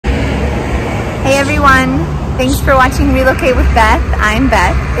Hey everyone, thanks for watching Relocate with Beth. I'm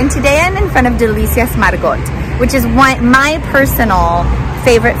Beth, and today I'm in front of Delicias Margot, which is my personal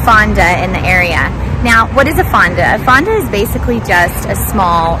favorite fonda in the area. Now, what is a fonda? A fonda is basically just a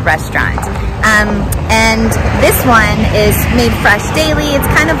small restaurant. And this one is made fresh daily. It's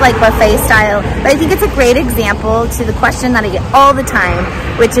kind of like buffet style, but I think it's a great example to the question that I get all the time,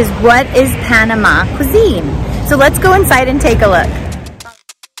 which is what is Panama cuisine? So let's go inside and take a look.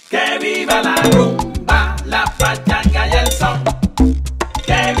 Que viva la rumba, la pachanga y el son.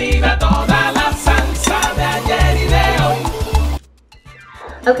 Que viva toda la salsa de ayer y de hoy.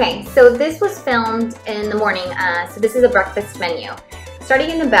 Okay, so this was filmed in the morning. So this is a breakfast menu. Starting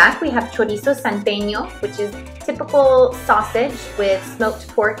in the back, we have chorizo santeño, which is typical sausage with smoked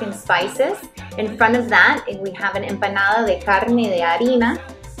pork and spices. In front of that, we have an empanada de carne de harina,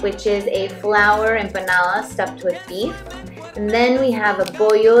 which is a flour empanada stuffed with beef. And then we have a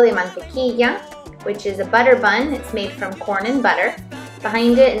bollo de mantequilla, which is a butter bun. It's made from corn and butter.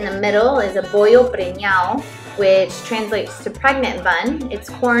 Behind it in the middle is a bollo preñado, which translates to pregnant bun. It's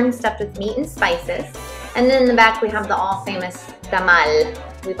corn stuffed with meat and spices. And then in the back we have the all-famous tamal.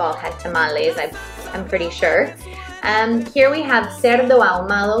 We've all had tamales, I'm pretty sure. Here we have cerdo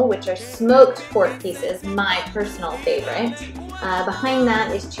ahumado, which are smoked pork pieces, my personal favorite. Behind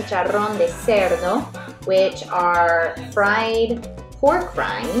that is chicharrón de cerdo, which are fried pork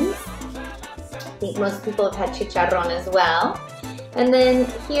rinds. I think most people have had chicharrón as well. And then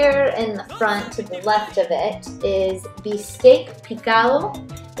here in the front to the left of it is bistec picado.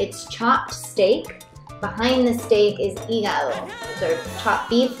 It's chopped steak. Behind the steak is hígado. Those are chopped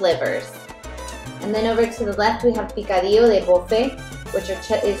beef livers. And then over to the left we have picadillo de bofe, which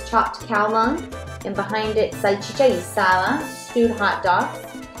is chopped cow lung. And behind it, salchicha guisada, stewed hot dogs.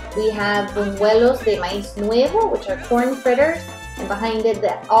 We have buñuelos de maíz nuevo, which are corn fritters. And behind it,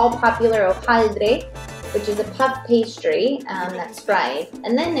 the all-popular hojaldre, which is a puff pastry that's fried.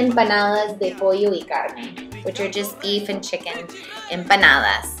 And then empanadas de pollo y carne, which are just beef and chicken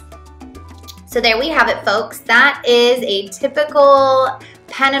empanadas. So there we have it, folks. That is a typical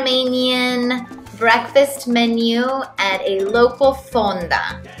Panamanian breakfast menu at a local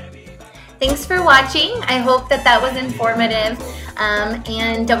fonda. Thanks for watching. I hope that was informative.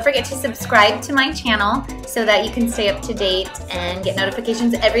 And don't forget to subscribe to my channel so that you can stay up to date and get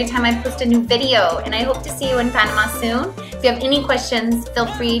notifications every time I post a new video. And I hope to see you in Panama soon. If you have any questions, feel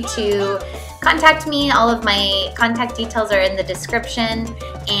free to contact me. All of my contact details are in the description.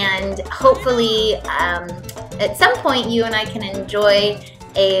 And hopefully at some point you and I can enjoy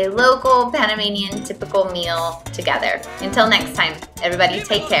a local Panamanian typical meal together. Until next time, everybody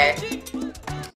take care.